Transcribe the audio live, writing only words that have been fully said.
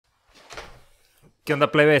¿Qué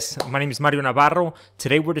onda, plebes? My name is Mario Navarro.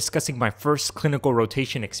 Today we're discussing my first clinical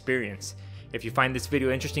rotation experience. If you find this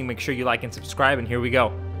video interesting, make sure you like and subscribe, and here we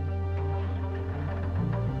go.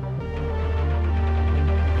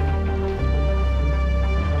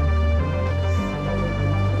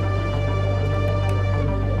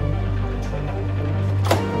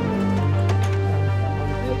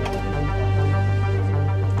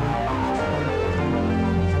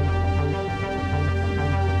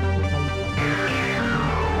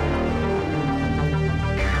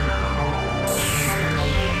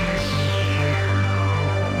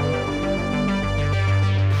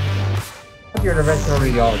 You're an interventional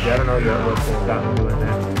radiology. I don't know what's got me doing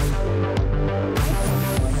that.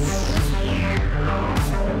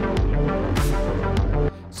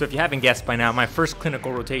 So if you haven't guessed by now, my first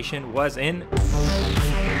clinical rotation was in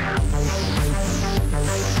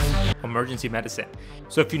emergency medicine.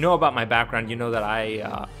 So if you know about my background, you know that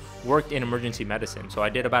I worked in emergency medicine. So I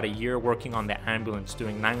did about a year working on the ambulance,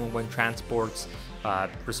 doing 911 transports,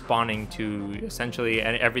 responding to essentially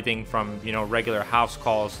everything from, regular house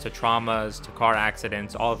calls to traumas to car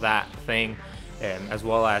accidents, all of that thing, as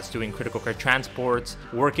well as doing critical care transports,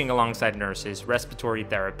 working alongside nurses, respiratory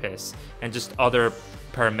therapists, and just other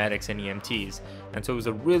paramedics and EMTs. And so it was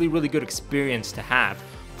a really, really good experience to have.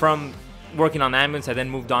 From working on the ambulance, I then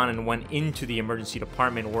moved on and went into the emergency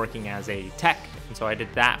department working as a tech. And so I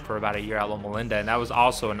did that for about a year at Loma Linda, and that was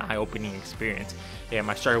also an eye-opening experience.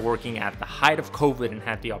 I started working at the height of COVID and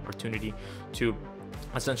had the opportunity to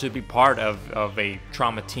essentially be part of a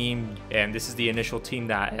trauma team. And this is the initial team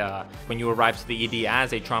that when you arrive to the ED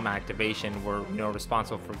as a trauma activation, we're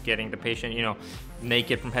responsible for getting the patient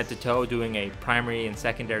naked from head to toe, doing a primary and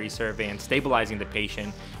secondary survey and stabilizing the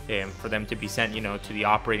patient, for them to be sent to the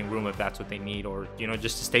operating room if that's what they need, or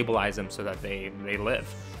just to stabilize them so that they live.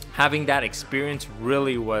 Having that experience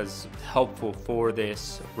really was helpful for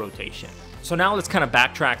this rotation. So now let's kind of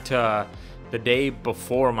backtrack to the day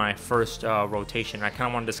before my first rotation. I kind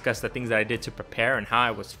of want to discuss the things that I did to prepare and how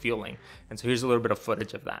I was feeling. And so here's a little bit of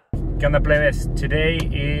footage of that. ¿Qué onda, plebes? Today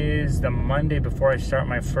is the Monday before I start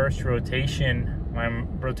my first rotation,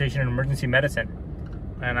 in emergency medicine.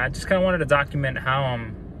 And I just kind of wanted to document how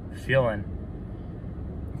I'm feeling.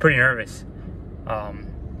 I'm pretty nervous.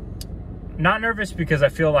 Not nervous because I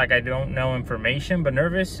feel like I don't know information, but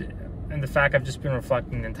nervous in the fact I've just been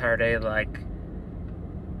reflecting the entire day, like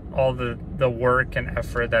all the work and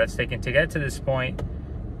effort that it's taken to get to this point,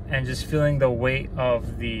 and just feeling the weight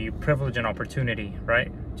of the privilege and opportunity,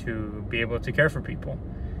 right, to be able to care for people,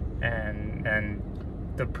 and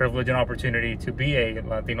the privilege and opportunity to be a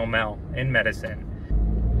Latino male in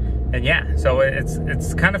medicine. And yeah, so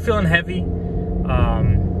it's kind of feeling heavy,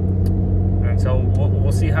 and so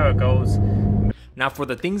we'll see how it goes. Now for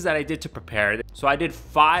the things that I did to prepare, so I did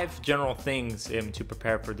 5 general things to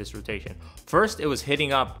prepare for this rotation. First, it was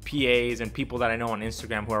hitting up PAs and people that I know on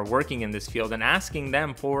Instagram who are working in this field and asking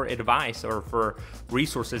them for advice or for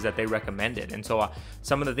resources that they recommended. And so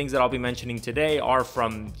some of the things that I'll be mentioning today are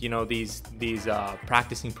from these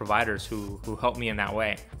practicing providers who helped me in that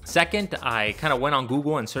way. Second, I kind of went on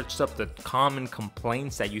Google and searched up the common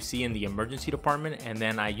complaints that you see in the emergency department, and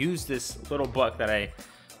then I used this little book that I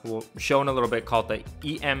will show in a little bit called the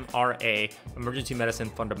EMRA, Emergency Medicine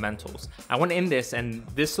Fundamentals. I went in this, and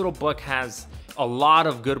this little book has a lot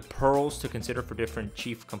of good pearls to consider for different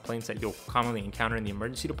chief complaints that you'll commonly encounter in the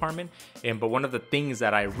emergency department. But one of the things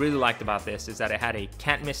that I really liked about this is that it had a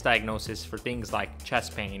can't miss diagnosis for things like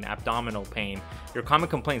chest pain, abdominal pain, your common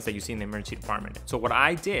complaints that you see in the emergency department. So what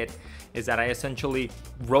I did is that I essentially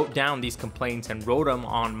wrote down these complaints and wrote them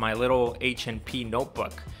on my little H&P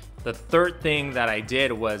notebook. The third thing that I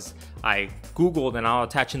did was I Googled, and I'll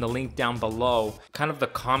attach in the link down below, kind of the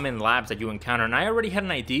common labs that you encounter. And I already had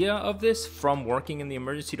an idea of this from working in the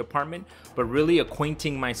emergency department, but really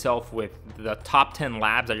acquainting myself with the top 10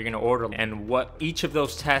 labs that you're gonna order and what each of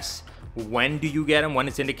those tests, when do you get them, when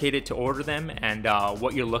it's indicated to order them, and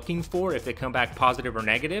what you're looking for if they come back positive or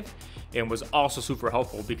negative. It was also super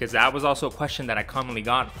helpful because that was also a question that I commonly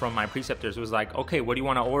got from my preceptors. It was like, okay, what do you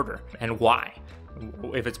want to order and why?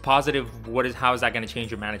 If it's positive, how is that going to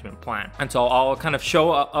change your management plan? And so I'll kind of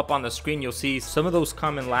show up on the screen. You'll see some of those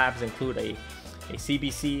common labs include a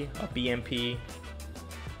CBC, a BMP,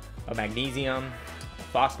 a magnesium, a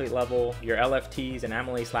phosphate level, your LFTs and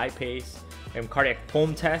amylase lipase, and cardiac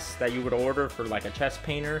pulm tests that you would order for like a chest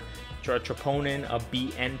painer, a troponin, a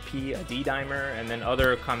BNP, a D-dimer, and then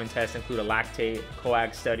other common tests include a lactate,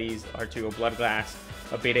 coag studies, arterial blood gas,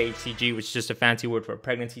 a beta HCG, which is just a fancy word for a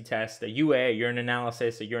pregnancy test, a UA, a urine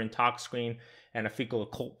analysis, a urine tox screen, and a fecal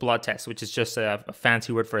occult blood test, which is just a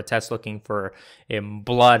fancy word for a test looking for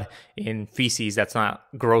blood in feces that's not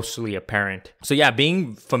grossly apparent. So yeah,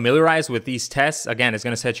 being familiarized with these tests, again, is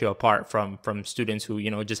going to set you apart from students who,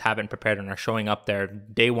 just haven't prepared and are showing up there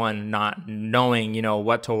day one not knowing,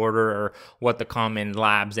 what to order or what the common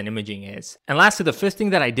labs and imaging is. And lastly, the fifth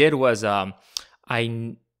thing that I did was I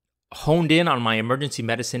honed in on my emergency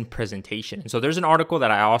medicine presentation. So there's an article that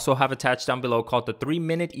I also have attached down below called the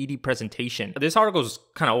 3-minute ED presentation. This article is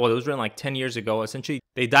kind of old. It was written like 10 years ago. Essentially,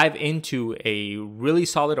 they dive into a really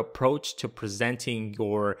solid approach to presenting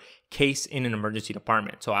your case in an emergency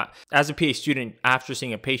department. So as a PA student, after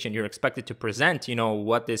seeing a patient, you're expected to present,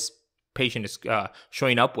 what this patient is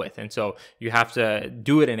showing up with. And so you have to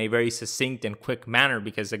do it in a very succinct and quick manner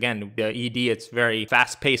because, again, the ED, it's very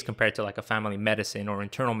fast paced compared to like a family medicine or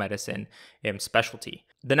internal medicine specialty.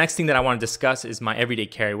 The next thing that I want to discuss is my everyday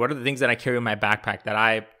carry. What are the things that I carry in my backpack that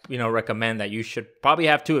I recommend that you should probably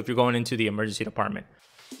have too if you're going into the emergency department?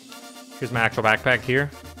 Here's my actual backpack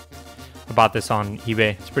here. I bought this on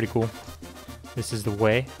eBay. It's pretty cool. This is the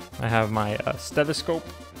way. I have my stethoscope.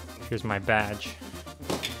 Here's my badge.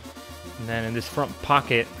 And then in this front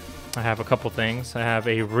pocket, I have a couple things. I have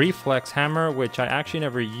a reflex hammer, which I actually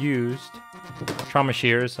never used. Trauma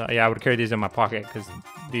shears. Yeah, I would carry these in my pocket because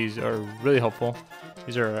these are really helpful.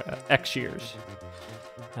 These are X shears.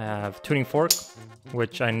 I have tuning fork,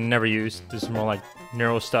 which I never used. This is more like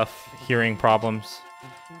neuro stuff, hearing problems.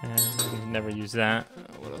 And never use that.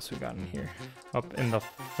 What else we got in here? Up in the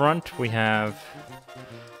front, we have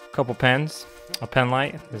a couple pens, a pen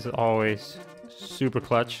light. This is always super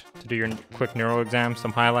clutch to do your quick neuro exam,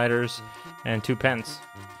 some highlighters, and 2 pens.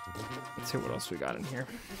 Let's see what else we got in here.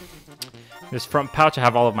 This front pouch, I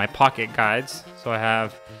have all of my pocket guides. So I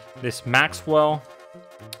have this Maxwell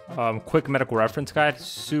quick medical reference guide,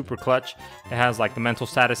 super clutch. It has like the mental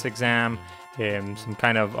status exam, some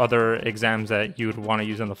kind of other exams that you would want to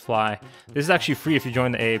use on the fly. This is actually free if you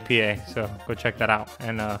join the AAPA, so go check that out.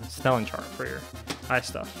 And a Snellen chart for your eye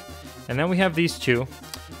stuff. And then we have these two.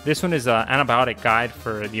 This one is an antibiotic guide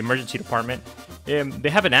for the emergency department. They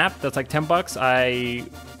have an app that's like 10 bucks. I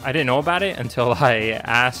didn't know about it until I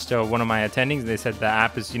asked one of my attendings. They said the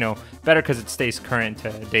app is, better because it stays current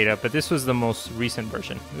to data, but this was the most recent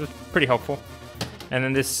version. It was pretty helpful. And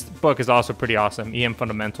then this book is also pretty awesome, EM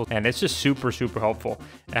Fundamentals, and it's just super, super helpful.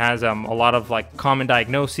 It has a lot of like common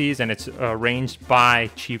diagnoses, and it's arranged by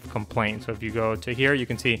chief complaint. So if you go to here, you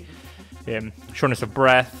can see shortness of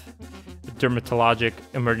breath, dermatologic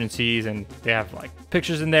emergencies, and they have like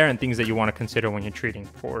pictures in there and things that you want to consider when you're treating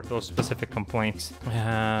for those specific complaints. I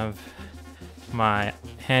have my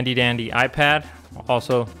handy dandy iPad,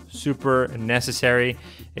 also super necessary.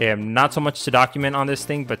 Not so much to document on this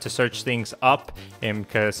thing, but to search things up,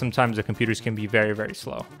 because sometimes the computers can be very, very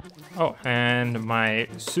slow. Oh, and my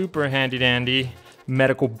super handy dandy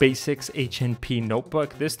Medical Basics HNP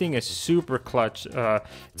notebook. This thing is super clutch.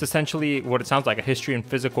 It's essentially what it sounds like, a history and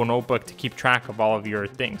physical notebook to keep track of all of your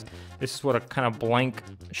things. This is what a kind of blank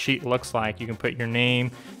sheet looks like. You can put your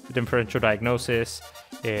name, the differential diagnosis,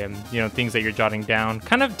 things that you're jotting down.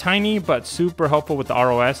 Kind of tiny, but super helpful with the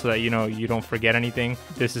ROS so that, you don't forget anything.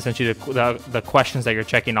 This is essentially the questions that you're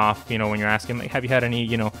checking off, when you're asking, like, have you had any,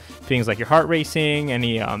 things like your heart racing,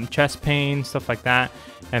 any chest pain, stuff like that.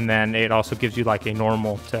 And then it also gives you like a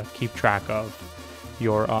normal to keep track of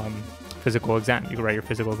your physical exam. You can write your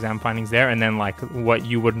physical exam findings there, and then like what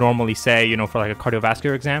you would normally say, for like a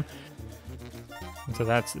cardiovascular exam. And so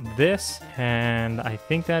that's this, and I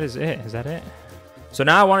think that is it. Is that it? So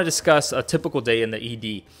now I want to discuss a typical day in the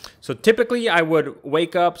ED. So typically I would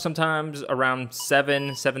wake up sometimes around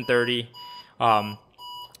 7:30.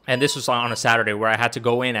 And this was on a Saturday where I had to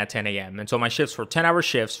go in at 10 a.m. And so my shifts were 10-hour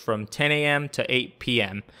shifts from 10 a.m. to 8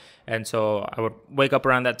 p.m. And so I would wake up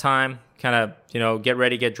around that time, kind of, get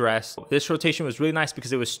ready, get dressed. This rotation was really nice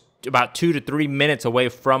because it was about 2 to 3 minutes away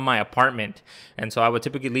from my apartment. And so I would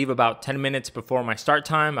typically leave about 10 minutes before my start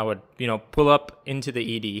time. I would, pull up into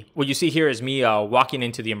the ED. What you see here is me walking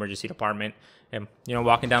into the emergency department and,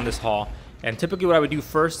 walking down this hall. And typically what I would do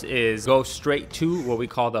first is go straight to what we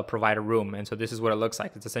call the provider room. And so this is what it looks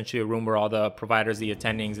like. It's essentially a room where all the providers, the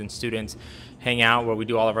attendings, and students hang out, where we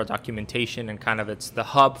do all of our documentation, and kind of it's the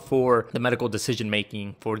hub for the medical decision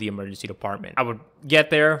making for the emergency department. I would get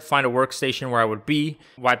there, find a workstation where I would be,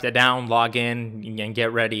 wipe that down, log in, and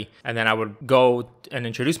get ready. And then I would go and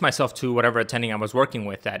introduce myself to whatever attending I was working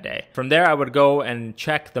with that day. From there, I would go and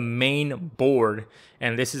check the main board.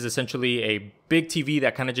 And this is essentially a big TV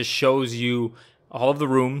that kind of just shows you all of the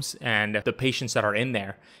rooms and the patients that are in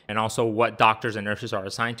there, and also what doctors and nurses are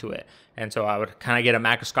assigned to it. And so I would kind of get a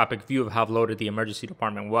macroscopic view of how loaded the emergency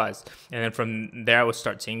department was. And then from there, I would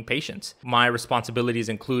start seeing patients. My responsibilities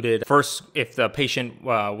included, first, if the patient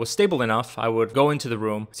was stable enough, I would go into the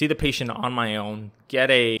room, see the patient on my own,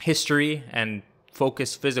 get a history and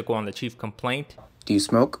focus physical on the chief complaint. Do you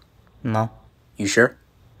smoke? No. You sure?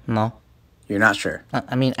 No. You're not sure?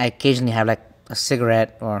 I mean, I occasionally have like a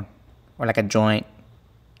cigarette or like a joint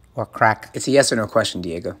or crack. It's a yes or no question,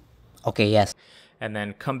 Diego. Okay, yes. And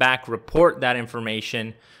then come back, report that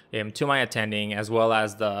information to my attending, as well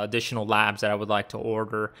as the additional labs that I would like to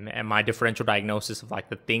order, and my differential diagnosis of like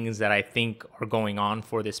the things that I think are going on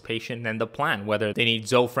for this patient, and the plan, whether they need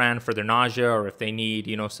Zofran for their nausea or if they need,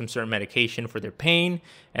 you know, some certain medication for their pain,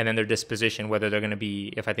 and then their disposition, whether they're going to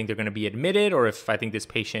be, if I think they're going to be admitted, or if I think this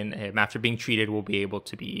patient, after being treated, will be able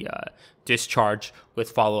to be discharged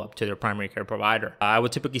with follow-up to their primary care provider. I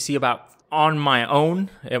would typically see about, on my own,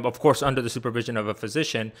 of course under the supervision of a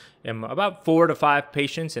physician, about 4 to 5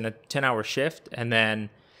 patients in a 10-hour shift, and then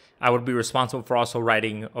I would be responsible for also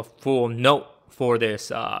writing a full note for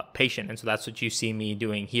this patient. And so that's what you see me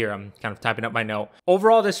doing here. I'm kind of typing up my note.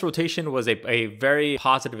 Overall, this rotation was a very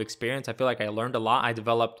positive experience. I feel like I learned a lot. I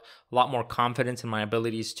developed a lot more confidence in my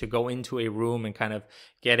abilities to go into a room and kind of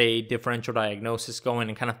get a differential diagnosis going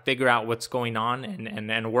and kind of figure out what's going on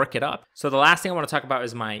and work it up. So the last thing I want to talk about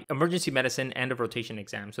is my emergency medicine end of rotation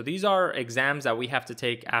exam. So these are exams that we have to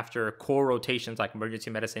take after core rotations like emergency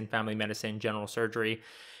medicine, family medicine, general surgery.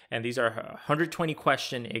 And these are a 120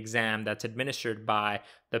 question exam that's administered by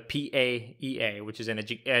the PAEA, which is an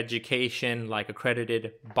education like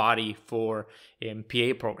accredited body for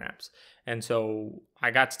PA programs. And so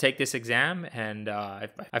I got to take this exam, and I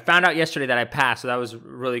found out yesterday that I passed, so that was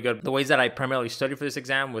really good. The ways that I primarily studied for this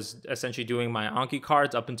exam was essentially doing my Anki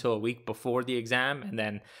cards up until a week before the exam, and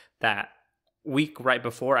then that week right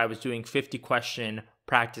before I was doing 50 question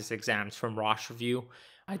practice exams from Roche Review.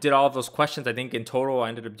 I did all of those questions. I think in total I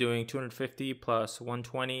ended up doing 250 plus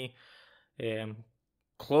 120,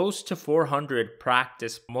 close to 400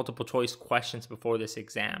 practice multiple choice questions before this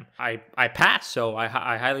exam. I passed, so I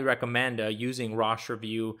highly recommend using Roche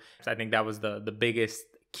Review. I think that was the biggest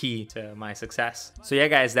key to my success. So yeah,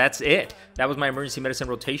 guys, that's it. That was my emergency medicine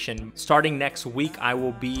rotation. Starting next week, I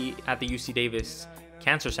will be at the UC Davis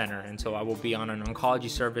Cancer Center, and so I will be on an oncology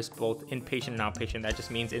service, both inpatient and outpatient. That just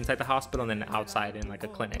means inside the hospital and then outside in like a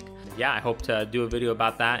clinic. Yeah, I hope to do a video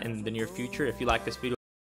about that in the near future. If you like this video,